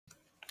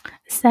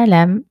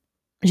سلام،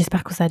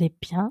 j'espère que vous allez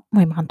bien.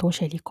 المهم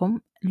غندوش عليكم.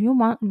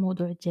 اليوم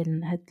الموضوع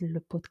ديال هاد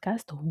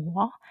البودكاست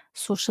هو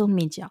السوشيال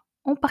ميديا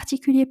en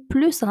particulier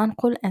plus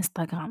غنقول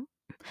انستغرام.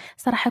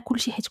 صراحة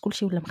كلشي حيت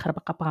كلشي ولا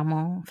مخربق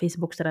ابارامون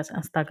فيسبوك شرات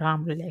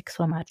انستغرام ولا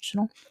اكس وما عرفت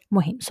شنو.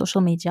 المهم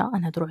السوشيال ميديا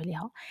غنهضروا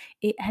عليها.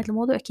 هاد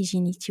الموضوع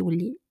كيجيني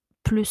تيولي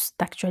بلوس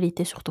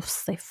داكتواليتي سورتو في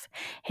الصيف،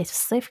 حيت في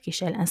الصيف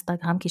كيشعل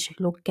انستغرام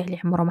كيشعلو كاع اللي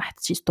عمرو ما حط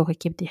شي ستوري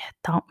كيبدا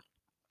يحطها.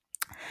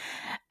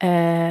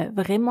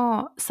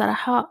 فريمون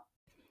صراحة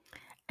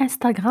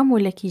إنستغرام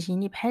ولا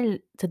كيجيني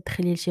بحال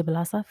تدخلي لشي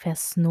بلاصة فيها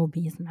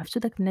السنوبيزم، عرفتو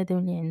داك بنادم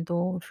اللي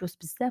عنده فلوس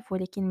بزاف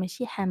ولكن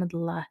ماشي حامد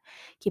الله،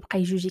 كيبقى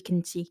يجوجيك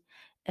انتِ،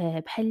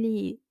 بحال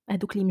اللي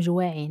هادوك اللي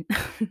مجواعين.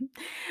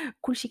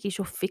 كلشي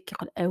كيشوف فيك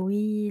كيقول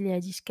أويلي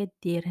هادي اش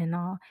كدير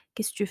هنا،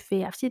 qu'est-ce que tu fais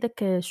عرفتي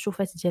داك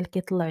الشوفات ديال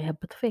كيطلع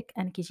ويهبط فيك،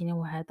 أنا كيجيني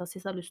هو هذا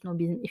c'est ça le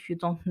snobisme if you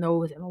don't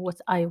know زعما what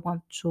I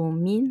want to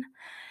mean.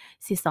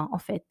 C'est ça en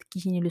fait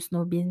كيجيني le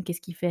snobisme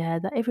qu'est-ce qu'il fait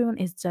هذا everyone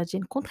is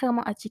judging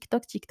contrairement à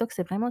TikTok. TikTok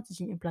c'est vraiment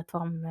تجي une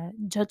plateforme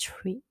judge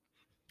free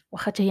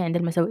واخا حتى هي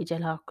عندها المساوئ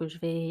ديالها que je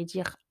vais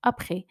dire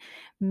après.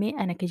 mais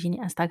أنا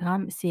كيجيني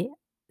Instagram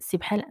c'est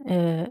بحال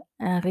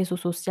un réseau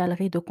social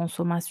غير de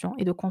consommation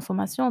et de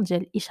consommation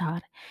ديال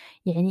الإشهار،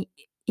 يعني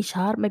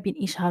إشهار ما بين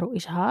إشهار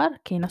وإشهار،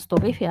 كاينة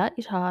story فيها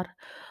إشهار.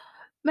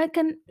 ما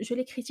كان je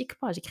les critique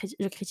pas,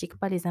 je critique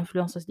pas les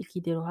influenceuses اللي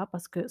كيديروها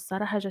باسكو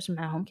الصراحة جات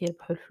معاهم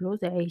كيربحوا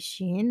الفلوس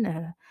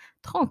عايشين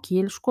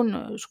tranquille.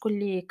 شكون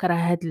اللي كره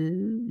هاد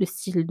le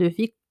style de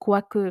vie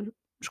quoique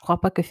je crois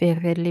pas que فيه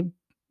غير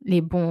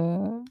les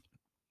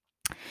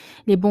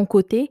bons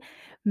côtés.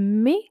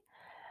 mais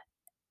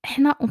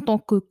إحنا en tant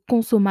que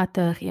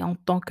consommateurs et en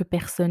tant que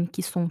personnes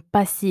qui sont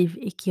passives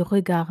et qui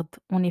regardent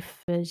on est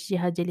في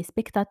الجهة ديال les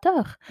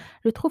spectateurs,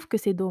 je trouve que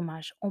c'est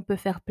dommage. On peut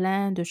faire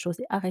plein de choses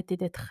et arrêter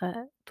d'être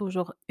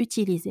toujours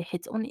utilisé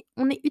حيت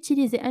on est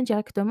utilisé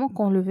indirectement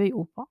qu'on le veuille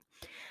ou pas.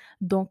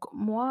 donc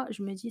moi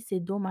je me dis c'est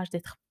dommage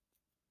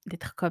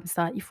d'être comme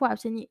ça. il faut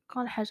عاوتاني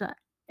كون الحاجة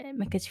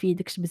ما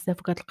كتفيدكش بزاف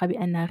وكتلقى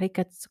بأنها غير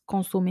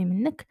كتكونسومي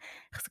منك،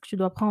 خصك tu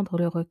dois prendre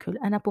le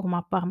recul. أنا pour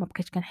ma part ما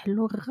بقيتش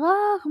كنحلو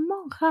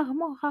rarement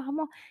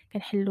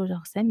كنحلو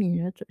genre 5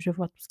 minutes, je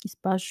vois tout ce qui se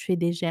passe, je fais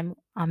des j'aime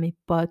à mes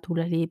potes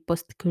ولا les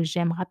posts que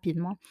j'aime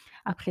rapidement.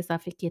 après ça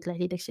fait كيطلع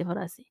لي داكشي في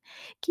راسي.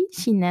 كاين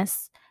شي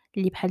ناس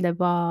اللي بحال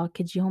دابا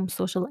كتجيهم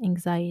social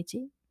anxiety.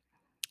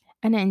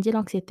 أنا عندي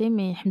l'anxiété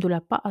mais الحمد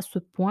لله pas à ce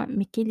point.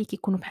 mais كاين اللي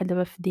كيكونوا بحال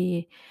دابا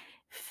في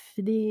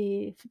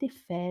des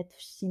fêtes في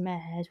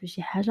اجتماعات في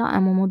شي حاجة à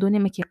un moment donné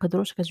ما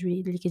كيقدروش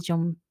كتولي اللي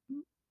كتجيهم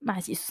ما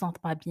عرفتش ils se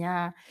sentent pas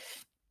bien.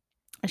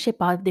 je sais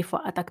pas des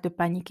fois attaque de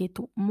panique et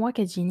tout. moi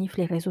كتجيني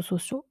في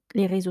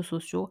les réseaux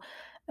sociaux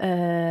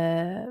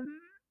آآ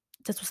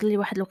تتوصل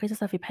لواحد الوقيته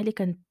صافي بحال اللي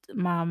كانت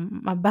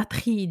ما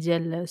باتري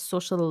ديال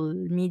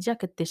السوشيال ميديا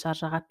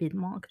كديشارجا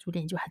رابيدمون، كتولي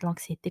عندي واحد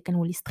l'anxiété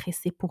كنولي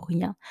stressée pour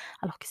rien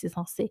alors que c'est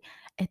censé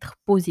être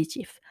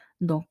positif.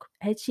 دونك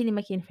هادشي اللي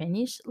ما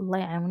كينفعنيش الله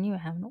يعاوني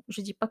ويعاونو.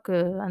 je dis pas que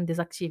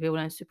غنديزاكتيفي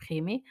ولا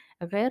نسوبريمي،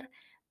 غير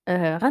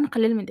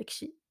غنقلل من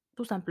داكشي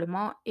tout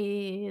simplement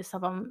et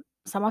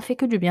ça m'a fait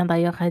que du bien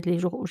d'ailleurs هاد les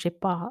jours où je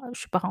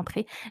suis pas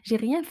rentrée. j'ai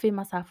rien fait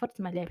ما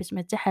سافرت ما لعبت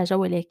ما حتى حاجة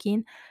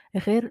ولكن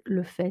غير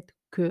le fait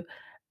que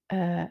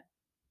Heu,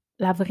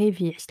 la vraie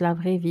vie عِشت la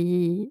vraie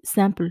vie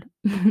simple.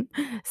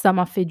 ça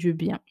m'a fait du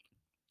bien.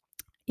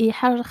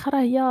 حاجة أخرى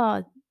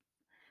هي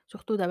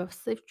surtout دابا في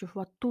الصيف tu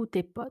vois tous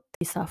tes potes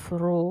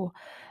كيسافروا.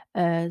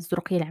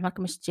 الزروقية اللي عمرك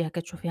ما شتيها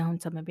كتشوفيها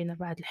وأنت ما بين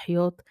 4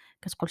 الحيوط،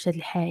 كتقول شاد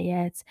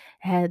الحياة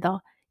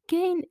هذا.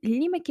 كاين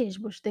اللي ما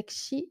كيعجبوش داك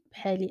الشي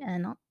بحالي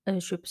أنا.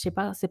 je sais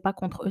pas c'est pas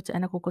contre eux.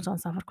 أنا كون كنت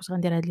غنسافر كنت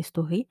غندير هاد les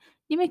story.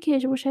 اللي ما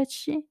كيعجبوش هاد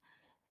الشي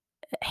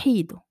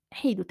حيدو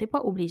tu es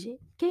pas obligé.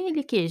 كاين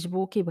اللي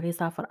كيعجبو كيبغي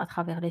يسافر à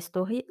travers les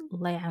stories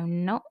الله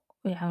يعاوننا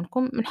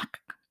ويعاونكم من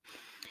حقك.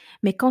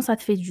 mais quand ça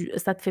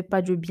te fait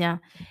pas du bien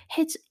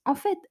حيت en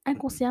fait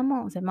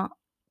inconsciemment زعما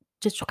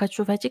تتبقى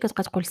تشوف هادشي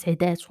كتبقى تقول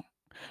سعداتو.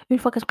 une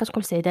fois كتبقى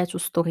تقول سعداتو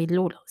الstory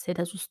الأولى،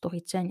 سعداتو الstory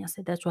التانية،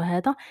 سعداتو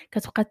هذا،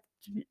 كتبقى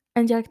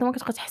indirectement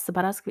كتبقى تحس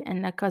براسك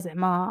بأنك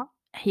زعما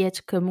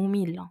حياتك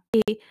مملة.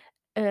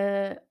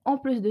 en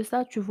plus de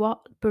ça, tu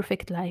vois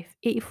perfect life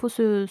et il faut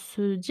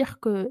se dire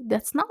que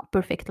that's not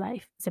perfect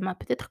life. زعما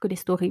peut-être que les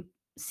stories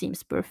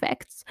seems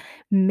perfect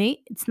mais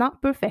it's not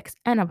perfect.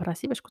 أنا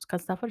براسي باش كنت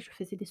كنسافر je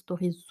faisais des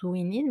stories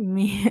زوينين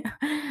mais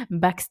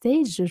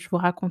backstage je vous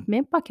raconte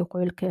même pas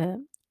كيوقعوا لك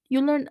you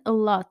learn a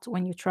lot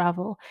when you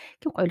travel.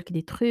 كيوقعوا لك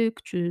des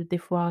trucs des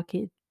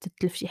fois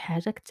تتلف شي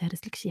حاجة،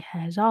 كتهرس لك شي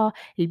حاجة،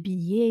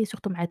 البيي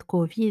surtout مع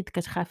الكوفيد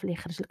كتخاف لا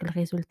يخرج لك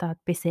الريزولطا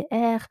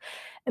PCR.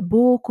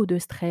 Beaucoup de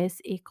stress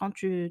et quand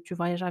tu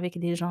voyages avec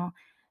des gens,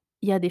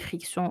 il y a des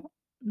frictions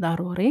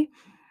ضروري.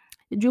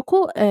 Du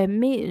coup,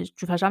 mais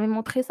tu vas jamais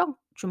montrer ça.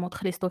 tu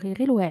montres les stories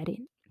غير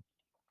الواعرين.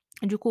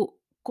 du coup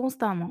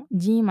constamment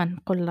ديما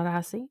نقول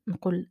لراسي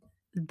نقول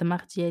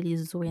للدماغ ديالي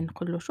الزوين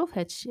نقول له شوف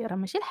هاد الشي راه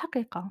ماشي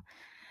الحقيقة،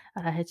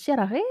 راه هاد الشي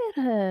راه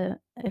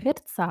غير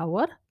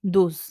تصاور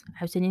دوز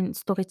عاوتاني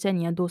story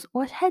التانية دوز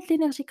وشحال د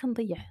l'énergie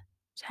كنضيّع.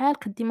 شحال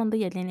قدّي ما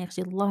نضيّع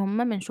الإنرجي، اللهم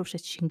ما نشوفش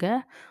هادشي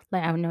كاع،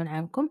 الله يعاوننا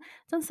ويعاونكم،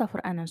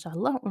 تنسافر أنا إن شاء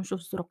الله ونشوف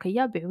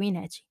الزروقية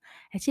بعويناتي،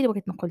 هادشي اللي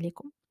بغيت نقول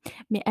لكم.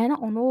 مي أنا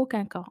en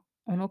aucun cas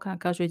en aucun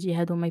cas جو دي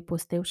هادو ما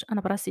يبوستيوش،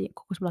 أنا براسي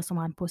كون كنت بلاصتهم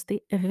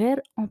غنبوستي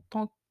غير en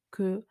tant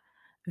que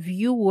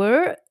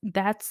viewer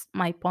that's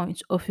my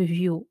point of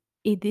view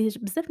et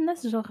بزاف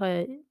الناس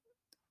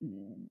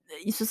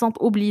ils se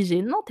sentent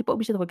obligés. Non, tu es pas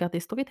obligé de regarder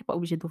story, tu es pas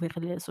obligé d'ouvrir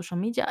les social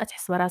media.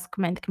 تحس براسك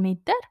ما عندك ما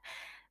يدار.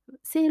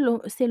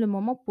 C'est le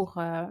moment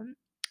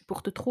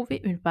pour te trouver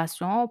une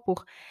passion,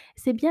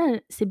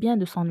 c'est bien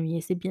de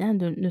s'ennuyer, c'est bien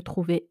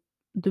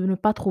de ne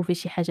pas trouver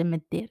شي حاجة ما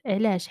دير.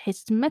 علاش؟ حيت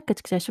تماك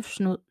كتكتشف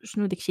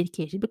شنو داك الشي اللي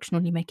كيعجبك، شنو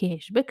اللي ما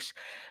كيعجبكش،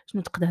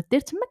 شنو تقدر دير.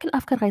 تماك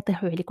الأفكار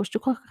غيطيحوا عليك، واش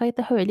تكون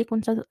غيطيحوا عليك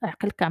وأنت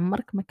عقلك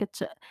عمرك ما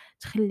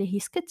تخليه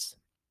يسكت.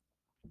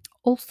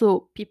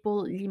 Also people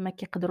اللي ما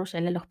كيقدروش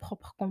على leur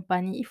propre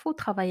compagnie, il faut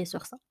travailler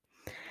sur ça.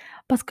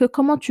 Parce que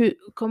comment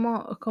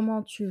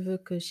tu veux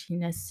que شي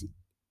ناس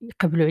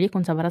يقبلوا عليك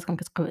وأنت براسك ما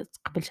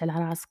تقبلش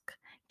على راسك،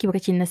 كي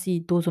بغيتي الناس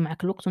يدوزوا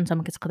معاك الوقت وأنت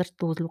ما كتقدرش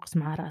دوز الوقت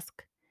مع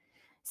راسك،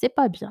 c'est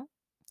pas bien.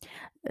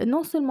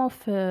 Non seulement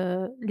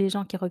les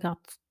gens qui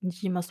regardent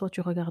ديما soit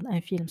tu regardes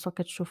un film soit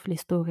كتشوف les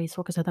stories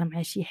soit كتهضر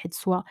مع شي حد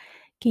soit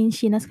كاين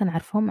شي ناس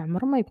كنعرفهم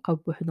عمرهم ما يبقاو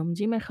بوحدهم،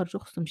 ديما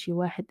يخرجوا خصهم شي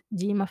واحد،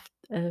 ديما في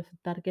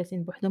الدار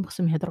جالسين بوحدهم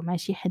خصهم يهضروا مع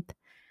شي حد.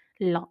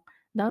 لا،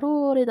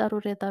 ضروري،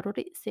 ضروري،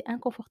 ضروري c'est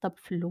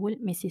inconfortable في الأول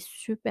mais c'est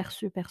super,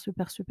 super,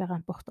 super, super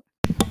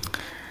important.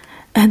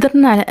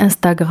 هدرنا على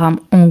إنستغرام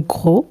en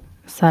gros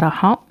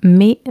صراحة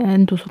مي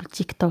ندوزو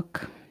لتيك توك.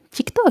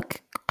 تيك توك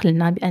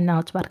قلنا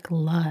بأنه تبارك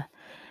الله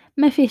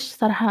ما فيهش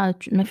صراحة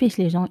ما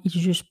فيهش les gens ils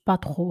jugent pas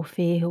trop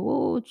فيه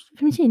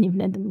فهمتيني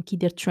بنادم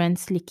كيدير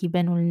trends اللي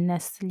كيبانوا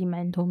للناس اللي ما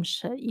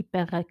عندهمش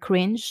hyper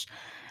cringe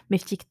mais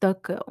في تيك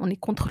توك on est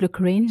contre le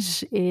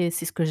cringe et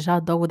c'est ce que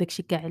j'adore وداك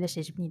الشي كاع علاش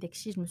عجبني داك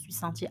الشي. je me suis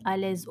sentie à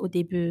l'aise au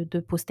début de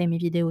poster mes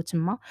vidéos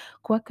تما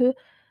quoique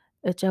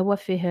حتى هو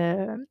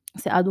فيه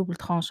سي à double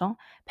tranchant.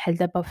 بحال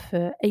دابا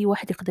أي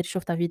واحد يقدر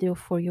يشوف ta vidéo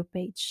for your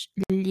page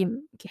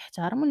اللي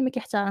كيحترم واللي ما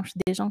كيحترمش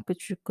des gens que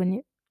tu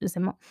connais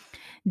زعما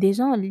des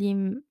gens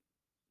اللي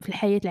في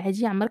الحياة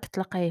العادية عمرك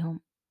تلاقايهم،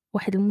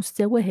 واحد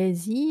المستوى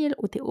هزيل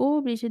و tu es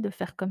obligé de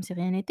faire comme si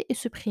rien n'était et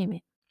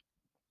supprimer.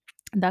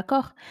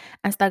 D'accord.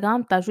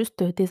 Instagram tu as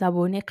juste tes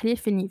abonnés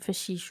قليل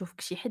فاش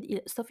يشوفك شي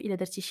حد sauf إلا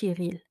درتي شي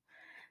reel.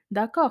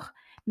 D'accord.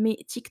 مي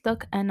تيك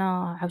توك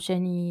أنا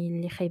عاوتاني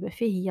اللي خايبة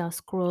فيه هي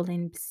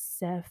scrolling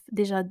بزاف.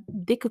 déjà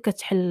dès que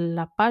كتحل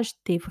la page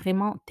tu es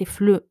vraiment tu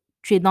es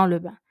tu es dans le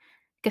bain.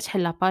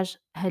 كتحل la page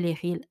ها لي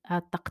ريل ها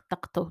طق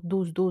طق طق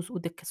دوز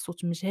وداك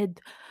الصوت مجهد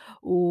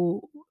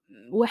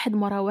وواحد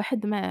مورا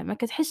واحد ما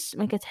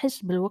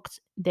كتحسش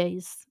بالوقت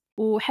دايز.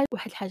 واحد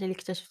الحاجة اللي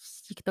اكتشفت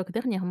في تيك توك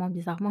dernièrement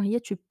bizarrement هي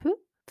tu peux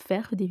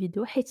faire des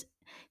vidéos حيت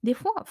des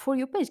fois for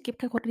your page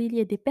كيبقى يوري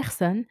ليا des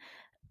personnes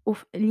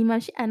اللي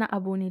ماشي أنا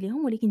abonnée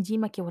ليهم ولكن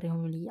ديما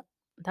كيوريهم ليا.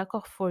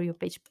 D'accord for your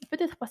page.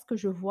 Peut-être parce que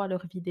je vois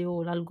leurs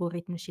vidéos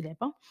l'algorithme ماشي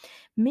لعبة.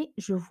 Mais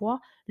je vois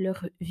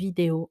leurs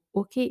vidéos,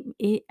 OK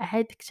et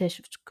عاد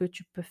اكتشفت que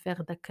tu peux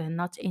faire داك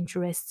not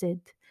interested.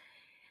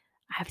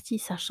 عرفتي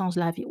ça change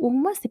la vie.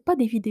 وهما c'est pas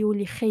des vidéos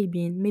اللي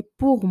خايبين mais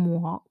pour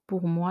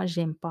moi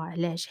j'aime pas.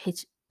 علاش؟ حيت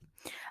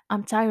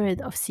I'm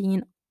tired of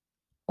seeing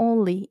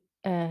only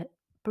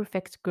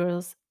perfect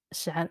girls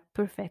شعر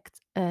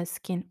perfect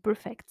skin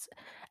perfect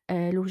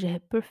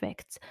الوجه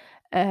perfect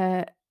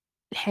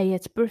الحياة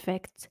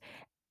perfect.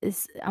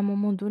 À un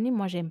moment donné,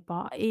 moi j'aime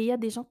pas et il y a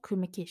des gens que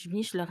ما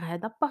كيعجبنيش leur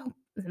هذا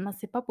زعما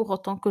c'est pas pour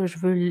autant que je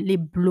veux les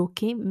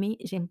bloquer mais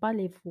j'aime pas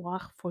les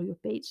voir for your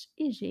page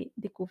et j'ai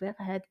découvert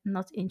هاد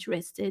not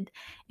interested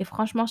et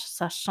franchement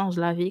ça change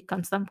la vie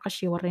comme ça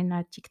مابقاش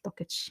يورينا تيك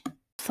توك هادشي.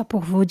 ça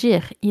pour vous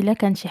dire إلا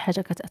كانت شي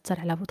حاجة كتأثر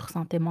على votre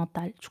santé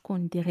mentale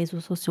تكون des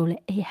réseaux sociaux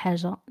ولا أي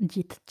حاجة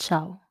ديت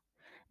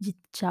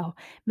تشاو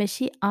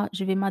ماشي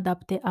je vais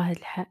m'adapter à هاد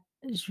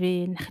je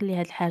vais نخلي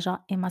هاد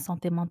الحاجة et ma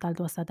santé mentale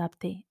doit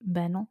s'adapter.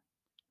 ben non.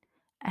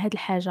 هاد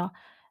الحاجة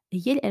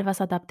هي اللي elle va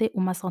s'adapter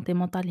و ma santé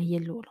mentale هي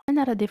الأولى.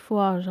 أنا راه des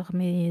fois genre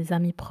mes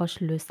amis proches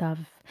le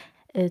savent.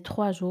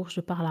 3 jours je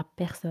parle à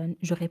personne,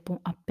 je réponds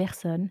à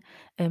personne.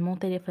 Mon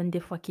téléphone des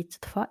fois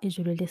كيتطفى et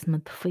je le laisse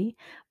مطفي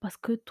parce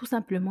que tout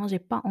simplement j'ai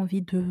pas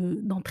envie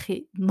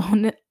d'entrer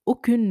dans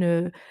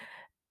aucune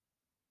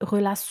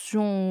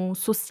relation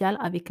sociale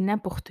avec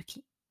n'importe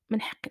qui.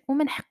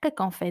 من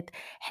حقِّك en fait.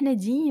 حنا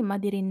ديما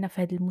دايريننا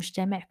في هذا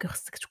المجتمع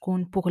خصك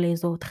تكون pour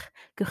les autres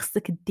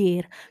خصك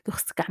دير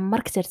خصك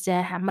عمرك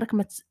ترتاح عمرك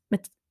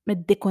ما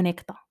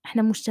تديكونيكتا.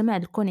 حنا مجتمع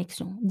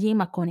الكونيكسيون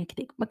ديما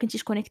كونيكتي ما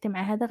كنتيش كونيكتي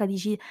مع هذا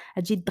غتجي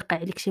تدق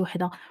عليك شي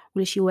وحده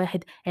ولا شي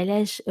واحد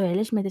علاش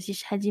ما درتيش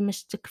شحال ديما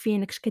شتك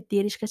فينك اش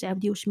كديري اش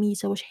كتعاودي واش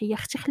ميته واش حيه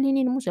اختي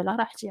خليني نموت على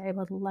راحتي يا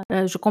عباد الله.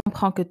 جو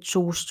كومبران كو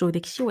تشوشتو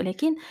داك الشيء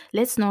ولكن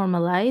let's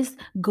normalize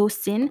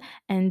ghosting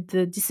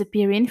and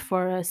disappearing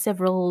for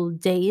several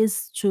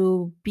days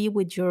to be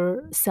with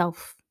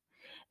yourself.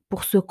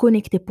 pour se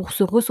connecter, pour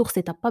se ressourcer.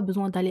 Tu as pas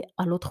besoin d'aller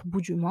à l'autre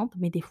bout du monde,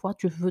 mais des fois,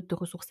 tu veux te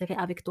ressourcer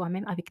avec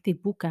toi-même, avec tes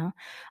bouquins,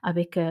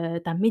 avec,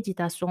 ta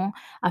méditation,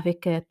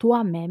 avec,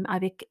 toi-même,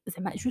 avec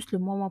زعما juste le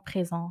moment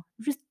présent.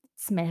 Juste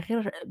تسمع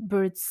غير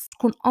birds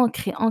تكون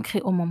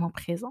ancré au moment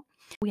présent.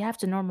 We have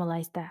to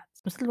normalize that.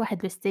 وصلت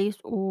لواحد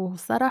الstage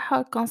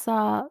والصراحة quand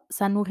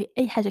ça nourrit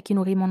أي حاجة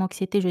كينوغي mon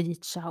anxiété je dis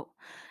ciao.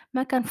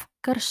 ما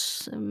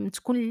كنفكّرش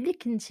تكون اللي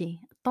كنتِ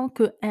tant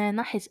que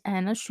أنا حيت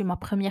أنا je suis ma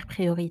première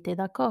priorité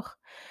d'accord؟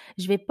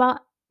 Je vais pas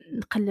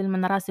نقلل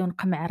من راسي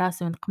ونقمع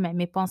راسي ونقمع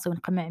mes pensées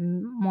ونقمع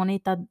mon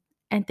état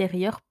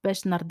intérieur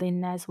باش نرضي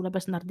الناس ولا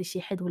باش نرضي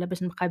شي حد ولا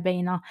باش نبقى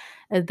باينة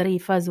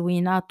ظريفة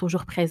زوينة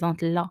toujours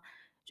présente لا.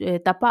 Tu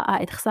as pas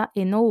à être ça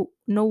et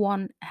no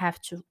one have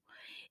to.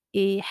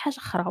 حاجة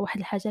أخرى واحد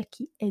الحاجة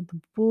qui aide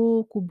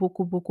beaucoup,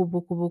 beaucoup, beaucoup,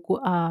 beaucoup, beaucoup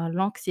à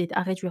l'anxiété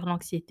à réduire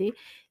l'anxiété,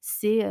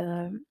 c'est,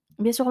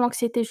 bien sûr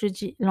l'anxiété je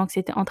dis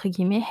 «l'anxiété» entre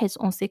guillemets حيت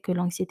on sait que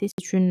l'anxiété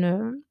c'est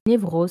une,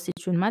 névrose,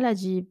 c'est une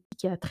maladie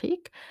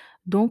psychiatrique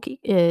donc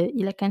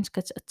إلا كانت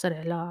كتأثّر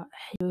على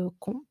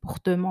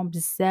comportement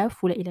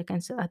بزاف ولا إلا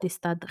كانت à des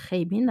stades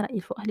خايبين راه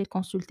il faut aller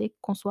consulter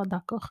qu'on soit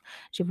d'accord.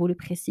 J'ai voulu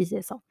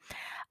préciser ça.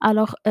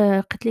 ألوغ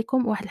قلت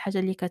لكم واحد الحاجة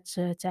اللي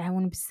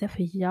كتعاون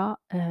بزاف هي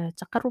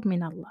التقرُّب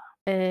من الله.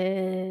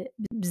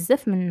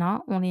 بزاف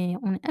منا on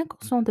est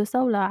inconscient de ça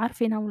ولا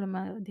عارفينها ولا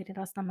ما دايرين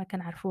راسنا ما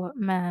كنعرفوها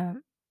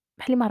ما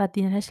بحال ما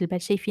رادينهاش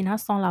البال شايفينها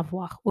sans la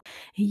voir.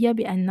 هي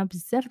بأن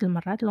بزاف د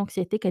المرات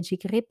l'anxiété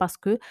كتجيك غير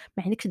باسكو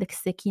ما عندكش داك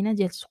السكينة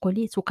ديال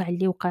تقولي توقع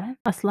اللي وقع،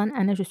 أصلًا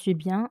أنا je suis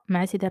bien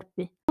مع سيدي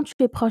ربي. Quand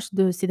tu es proche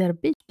de سيدي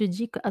ربي tu te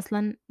dis que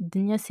أصلًا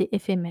الدنيا c'est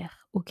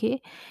éphémère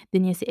أوكي،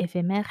 الدنيا c'est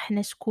éphémère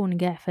حنا شكون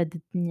كاع في هاد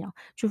الدنيا.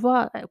 Tu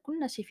vois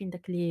كلنا شايفين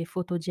داك les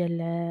photos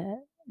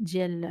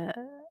ديال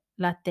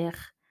la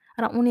terre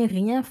راه on est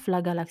rien في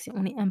la galaxie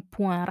on est un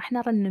point راه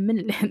حنا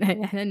النمل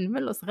هنايا حنا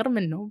النمل وصغر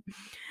منهم.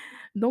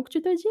 Donc tu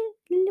te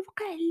dis اللي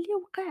وقع اللي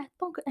وقع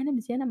طونك أنا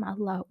مزيانة مع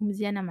الله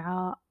ومزيانة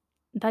مع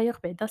d'ailleurs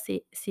بعدا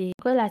c'est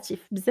relatif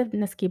بزاف د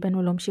الناس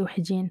كيبانوا لهم شي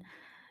وحدين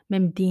ما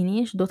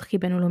مدينينش d'autres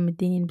كيبانوا لهم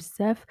مدينين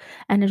بزاف.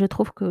 أنا je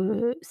trouve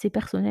que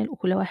c'est personnel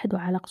وكل واحد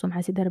وعلاقته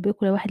مع سيدي ربي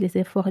وكل واحد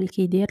les efforts اللي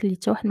كيدير اللي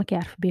حتى واحد ما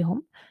كيعرف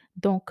بيهم.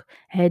 Donc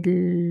هاد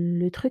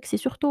le truc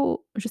c'est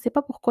surtout je sais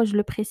pas pourquoi je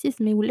le précise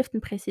mais ولفت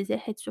نبريسيزيه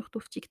حيت surtout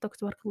في تيك توك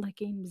تبارك الله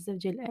كاين بزاف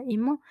ديال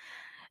الأئمة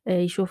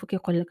يشوفوك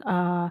يقول لك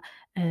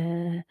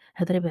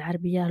هضري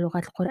بالعربية لغة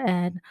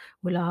القرآن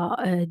ولا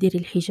ديري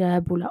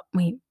الحجاب ولا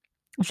المهم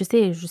je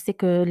sais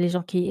que les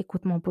gens qui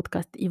écoutent mon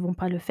podcast, ils vont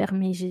pas le faire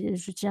mais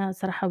je tiens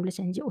صراحة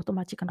ولات عندي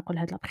automatique نقول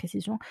هاد la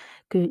précision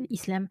que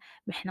l'islam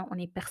حنا on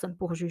est personne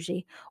pour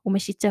juger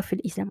وماشي حتى في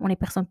الإسلام on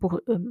est personne pour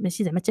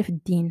ماشي زعما حتى في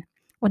الدين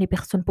on est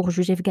personne pour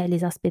juger في كاع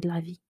les aspects de la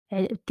vie.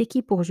 Tu es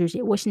qui pour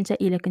juger؟ واش نتا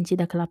إلا كنتي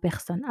داك la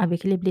personne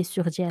avec les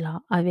blessures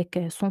ديالها avec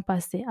son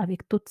passé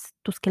avec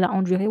tout ce qu'elle a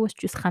enduré واش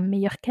tu seras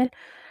meilleure qu'elle؟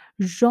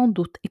 J'en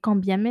doute et quand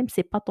bien même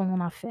c'est pas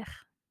ton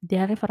affaire.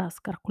 ديها غير في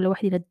راسك راه كل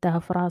واحد إلا داها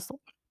في راسو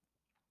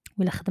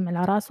وإلا خدم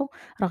على راسو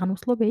راه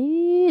غنوصلوا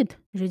بعيد.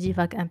 Je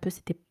divague un peu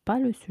c'était pas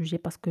le sujet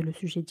parce que le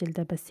sujet ديال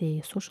دابا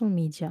c'est social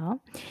media.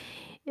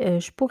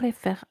 Je pourrais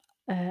faire,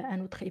 un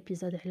autre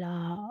épisode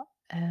على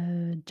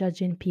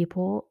judging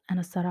people. أنا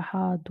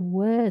الصراحة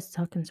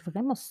دوازتها كنت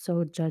vraiment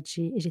so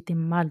judgy et j'étais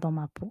mal dans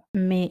ma peau.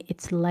 Mais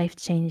it's life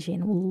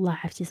changing والله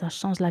عرفتي ça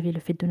change la vie le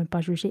fait de ne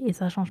pas juger et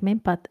ça change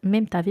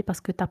même ta vie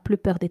parce que tu as plus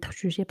peur d'être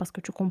jugé parce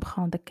que tu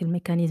comprends داك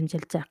الميكانيزم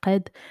ديال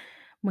التعقيد.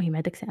 المهم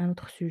هذاك c'est un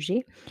autre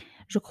sujet.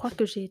 Je crois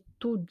que j'ai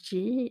tout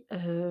dit,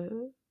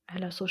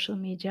 على social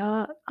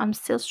media. I'm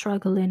still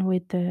struggling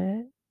with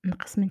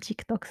نقص من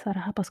TikTok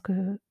صراحة باسكو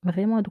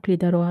vraiment هادوك اللي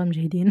داروها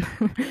مجهدين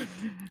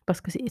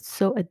باسكو it's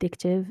so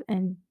addictive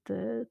and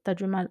tu as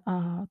du mal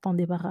à t'en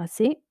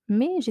débarrasser.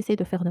 Mais j'essaie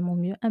de faire de mon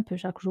mieux un peu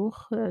chaque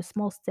jour,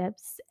 small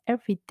steps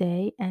every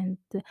day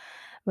and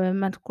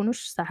ما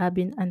نكونوش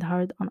صعابين and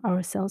hard on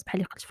ourselves بحال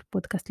اللي قلت في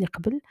البودكاست اللي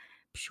قبل.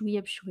 بشوية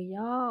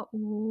بشوية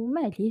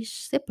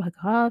وماعليش c'est pas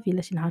grave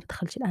إلا شي نهار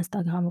دخلتي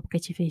الإنستغرام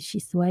وبقيتي فيه شي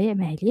سوايع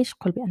معليش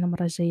قُل بأن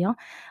المرة الجاية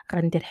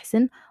غندير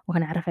حسن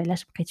وغنعرف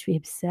علاش بقيت فيه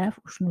بزاف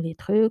وشنو les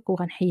trucs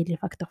وغنحيد les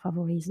facteurs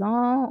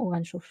favorisants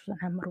وغنشوف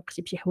نعمّر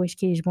وقتي بشي حوايج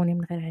كيعجبوني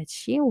من غير هاد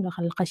الشي ولا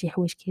غنلقى شي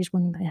حوايج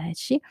كيعجبوني من غير هاد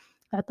الشي.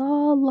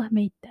 عطا الله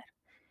ما يدار.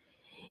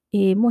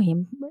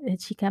 المهم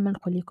هادشي كامل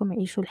نقول لكم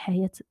عيشوا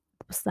الحياة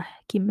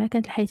بصح كيما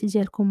كانت الحياة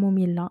ديالكم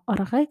مملة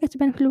راه غير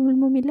كتبان في الأول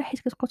مملة حيت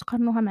كتبقاو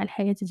تقارنوها مع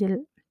الحياة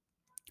ديال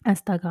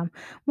إنستغرام.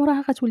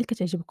 موراها غتولي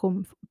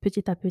كتعجبكم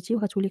petit à petit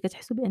وغتولي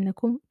كتحسوا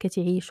بأنكم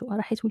كتعيشوا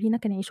راه حيت ولينا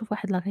كنعيشوا في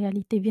واحد la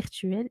réalité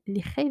virtuelle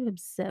اللي خايبة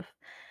بزاف.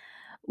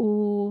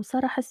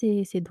 وصراحة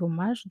c'est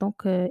dommage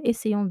donc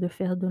essayons de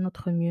faire de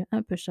notre mieux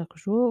un peu chaque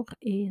jour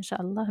et إن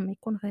شاء الله ما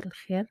يكون غير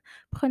الخير.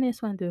 Prenez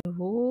soin de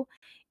vous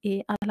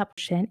et à la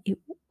prochaine et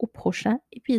au prochain épisode.